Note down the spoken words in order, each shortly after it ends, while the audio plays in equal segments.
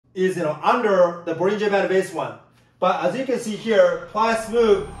is under the Bollinger Band base one. But as you can see here, price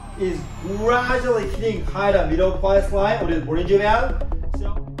move is gradually hitting higher middle price line of the Bollinger Band.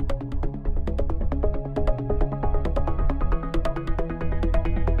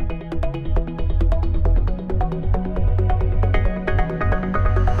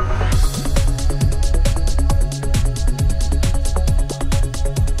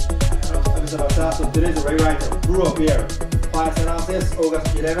 So today's rewrite Brew of Beer price analysis August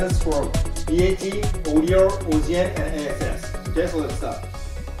 11th for BAT, Audio, OGN, and AXS. Okay, so let's start.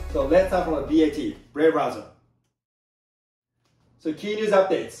 So let's start from the BAT, Brave browser. So key news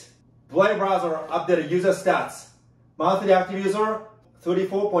updates. Brave browser updated user stats. Monthly active user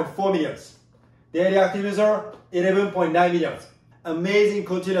 34.4 million. Daily active user 11.9 million. Amazing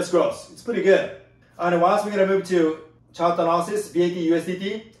continuous growth. It's pretty good. And once we're gonna move to chart analysis, BAT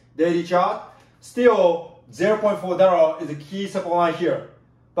USDT, daily chart. Still, $0.4 is a key supply line here.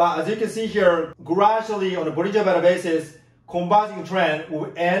 But as you can see here, gradually on a Bollinger Band basis, converging trend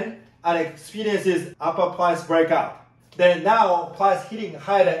will end and experiences upper price breakout. Then now, price hitting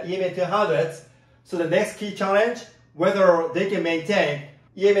higher EMA 200s. So the next key challenge, whether they can maintain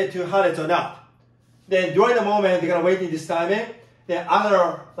EMA 200s or not. Then during the moment, they're gonna wait in this timing. Then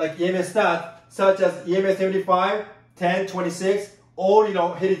other like EMA stats, such as EMA 75, 10, 26, all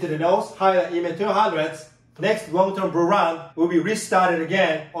hit it to the nose, higher than EMA 200s. Next long-term bull run will be restarted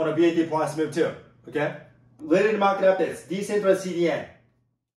again on a BAT price move too. Okay? Related market updates, decentralized CDN.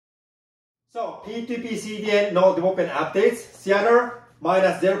 So P2P CDN node development updates. Seattle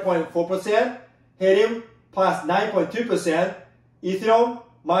minus 0.4%, Helium plus 9.2%, Ethereum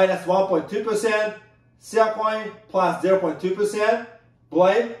minus 1.2%, Siacoin plus 0.2%.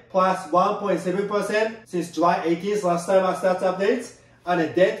 Blade plus 1.7% since July 18th, last time our stats updates, and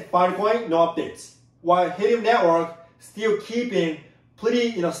a debt Filecoin, no updates. While Helium Network still keeping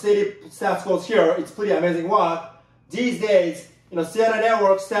pretty steady stats growth here, it's pretty amazing work. These days, Seattle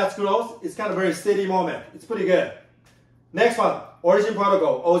Network stats growth is kind of very steady moment. It's pretty good. Next one, Origin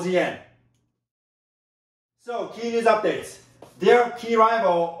Protocol, OGN. So key news updates. Their key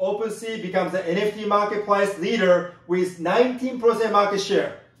rival, OpenSea, becomes the NFT marketplace leader with 19% market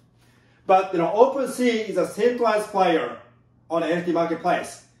share. But OpenSea is a centralized player on the NFT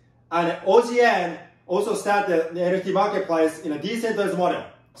marketplace. And OGN also started the NFT marketplace in a decentralized model.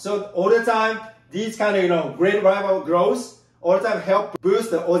 So all the time, these kind of great rival growth all the time help boost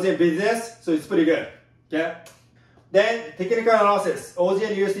the OGN business. So it's pretty good. Okay. Then technical analysis,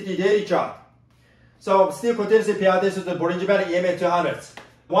 OGN USDT daily chart. So still continuously pay attention to the Bollinger Band EMA 200s.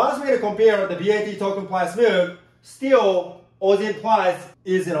 Once we're going to compare the BAT token price move, still OGN price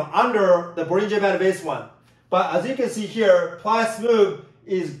is under the Bollinger Band base one. But as you can see here, price move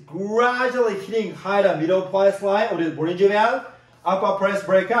is gradually hitting higher middle price line of the Bollinger Band. Upper price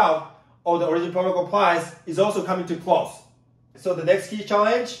breakout of the Origin Protocol price is also coming to close. So the next key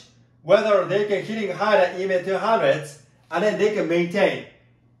challenge, whether they can hitting higher EMA 200s and then they can maintain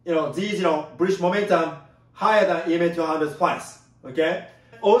these bullish momentum higher than EMA 200 price. Okay.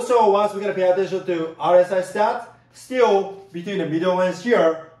 Also, once we're gonna pay attention to RSI stat, still between the middle ones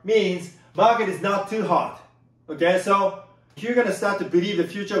here means market is not too hot. Okay, so if you're gonna start to believe the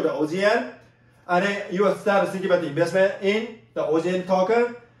future of the OGN, and then you will start to think about the investment in the OGN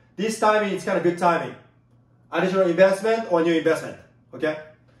token, this timing is kind of good timing. Additional investment or new investment. Okay.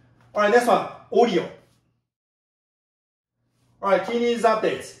 All right, next one, audio. Alright, key news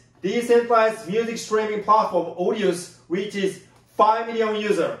updates. Decentralized music streaming platform Audius reaches 5 million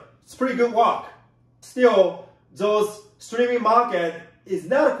users. It's pretty good work. Still, those streaming market is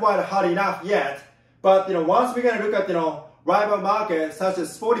not quite hot enough yet. But once we're gonna look at rival market such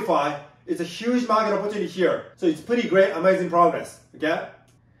as Spotify, it's a huge market opportunity here. So it's pretty great, amazing progress. Okay.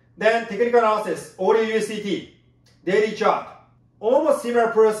 Then technical analysis, Audio USDT, daily chart. Almost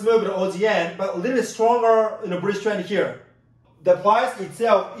similar price move to OGN, but a little bit stronger bullish trend here. The price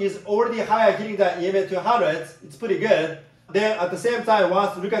itself is already higher, hitting the EMA 200s. It's pretty good. Then at the same time,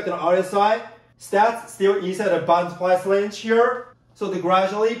 once you look at the RSI, stats still inside the band price range here. So the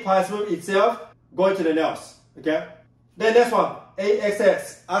gradually price move itself going to the nose. Okay. Then next one,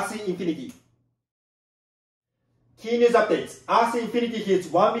 AXS, Axie Infinity. Key news updates. Axie Infinity hits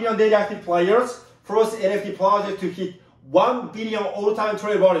 1 million daily active players. First NFT project to hit 1 billion all-time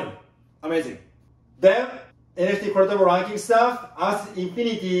trade volume. Amazing. Then NFT collectible ranking stuff, Axie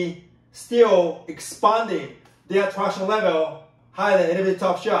Infinity still expanding their traction level higher than NFT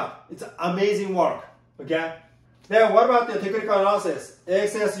Top Shot. It's amazing work. Okay. Then what about the technical analysis?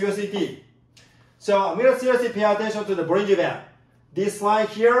 AXS USDT. So I'm going to seriously pay attention to the Bollinger Band. This line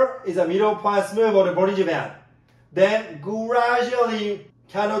here is a middle price move of the Bollinger Band. Then gradually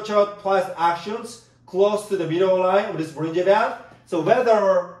candle chart price actions close to the middle line of this Bollinger Band. So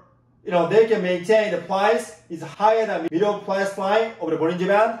whether they can maintain the price is higher than middle price line of the Bollinger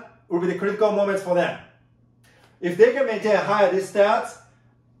Band will be the critical moments for them. If they can maintain higher these stats,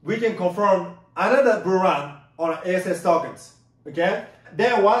 we can confirm another bull run on AXS tokens. Okay?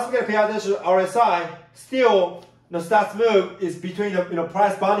 Then once we pay attention to RSI, still the stats move is between the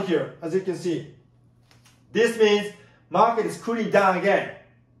price band here, as you can see. This means market is cooling down again.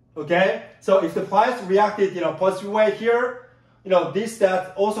 Okay? So if the price reacted positive way here, these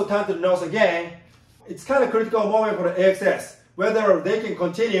stats also turn to the north again. It's kind of critical moment for the AXS, whether they can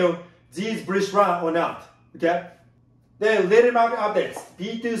continue these bullish run or not. Okay? Then later market updates,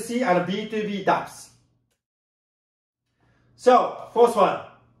 B2C and B2B dApps. So, first one,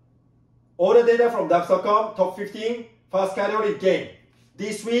 all the data from dApps.com, top 15, first category gain.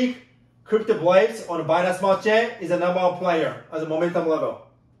 This week, Crypto Blades on the Binance Smart Chain is the #1 player as a momentum level.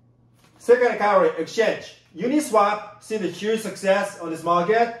 Second category, exchange. Uniswap seen a huge success on this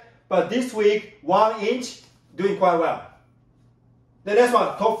market, but this week, 1inch doing quite well. The next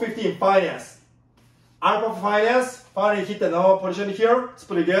one, top 15, finance. Alpha Finance finally hit the #1 position here. It's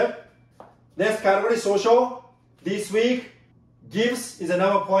pretty good. Next category, social. This week, Gibbs is a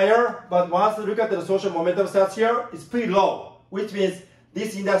 #1 player, but once you look at the social momentum stats here, it's pretty low, which means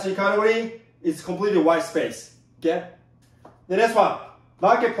this industry category is completely white space. Okay? The next one,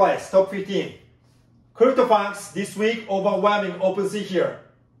 marketplace, top 15. CryptoPunks this week, overwhelming OpenSea here.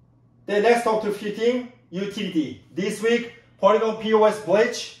 The next top 15, utility. This week, Polygon POS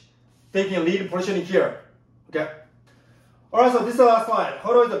Bleach, taking a lead position here. Okay? Alright, so this is the last slide.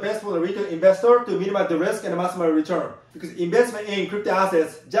 How is the best for the retail investor to minimize the risk and maximize return? Because investment in crypto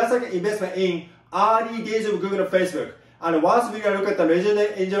assets, just like investment in early days of Google and Facebook. And once we look at the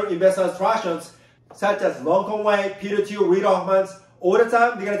legendary angel investor instructions, such as long-term way, Peter-to Reid Hoffman's, all the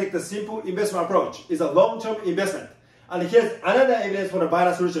time they're going to take the simple investment approach. It's a long-term investment. And here's another evidence for the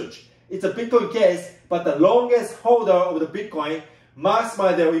Binance research. It's a Bitcoin case, but the longest holder of the Bitcoin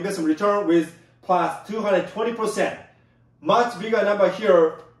maximize their investment return with plus 220%. Much bigger number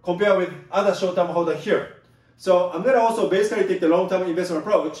here compared with other short-term holder here. So I'm going to also basically take the long-term investment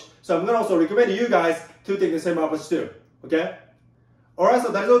approach. So I'm going to also recommend you guys to take the same approach too. Okay? Alright,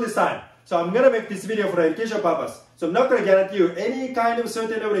 so that's all this time. So I'm going to make this video for educational purpose. So I'm not going to guarantee you any kind of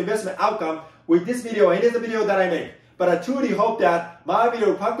certain level investment outcome with this video or any other video that I make. But I truly hope that my video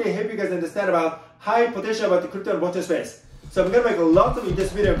will practically help you guys understand about high potential about the crypto and blockchain space. So I'm going to make a lot of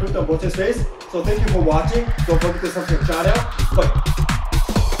this video on crypto and blockchain space. So thank you for watching. Don't forget to subscribe to the channel. Bye.